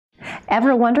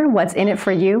Ever wonder what's in it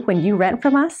for you when you rent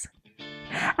from us?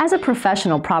 As a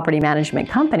professional property management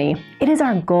company, it is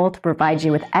our goal to provide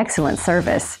you with excellent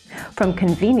service, from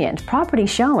convenient property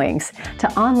showings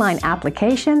to online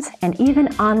applications and even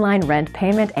online rent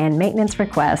payment and maintenance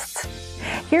requests.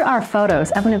 Here are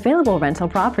photos of an available rental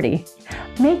property.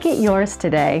 Make it yours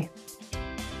today.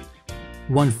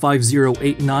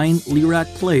 15089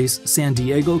 Lirac Place, San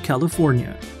Diego,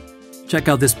 California. Check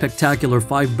out this spectacular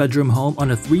 5-bedroom home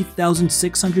on a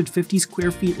 3,650 square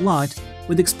feet lot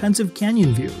with expansive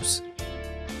canyon views.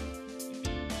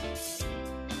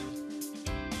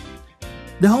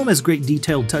 The home has great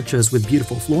detailed touches with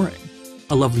beautiful flooring,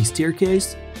 a lovely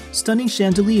staircase, stunning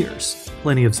chandeliers,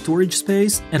 plenty of storage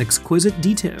space, and exquisite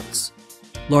details.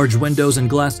 Large windows and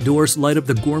glass doors light up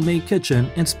the gourmet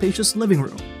kitchen and spacious living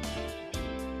room.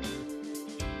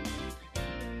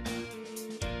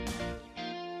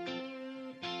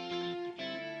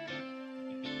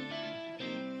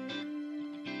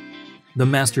 The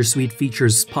master suite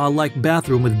features spa-like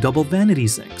bathroom with double vanity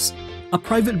sinks, a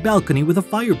private balcony with a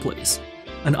fireplace,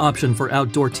 an option for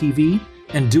outdoor TV,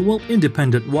 and dual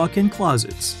independent walk-in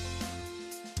closets.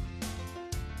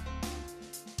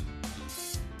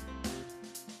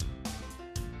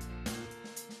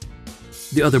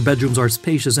 The other bedrooms are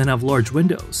spacious and have large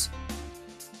windows.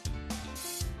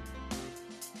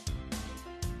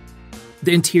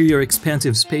 The interior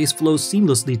expansive space flows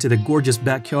seamlessly to the gorgeous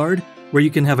backyard, where you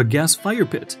can have a gas fire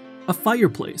pit, a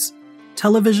fireplace,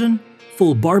 television,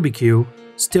 full barbecue,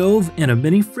 stove, and a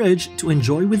mini fridge to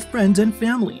enjoy with friends and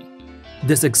family.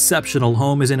 This exceptional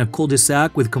home is in a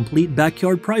cul-de-sac with complete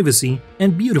backyard privacy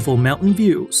and beautiful mountain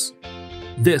views.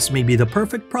 This may be the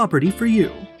perfect property for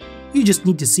you. You just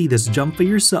need to see this gem for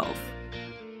yourself.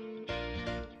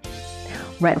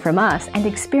 Rent from us and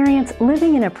experience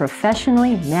living in a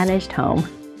professionally managed home.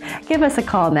 Give us a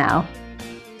call now.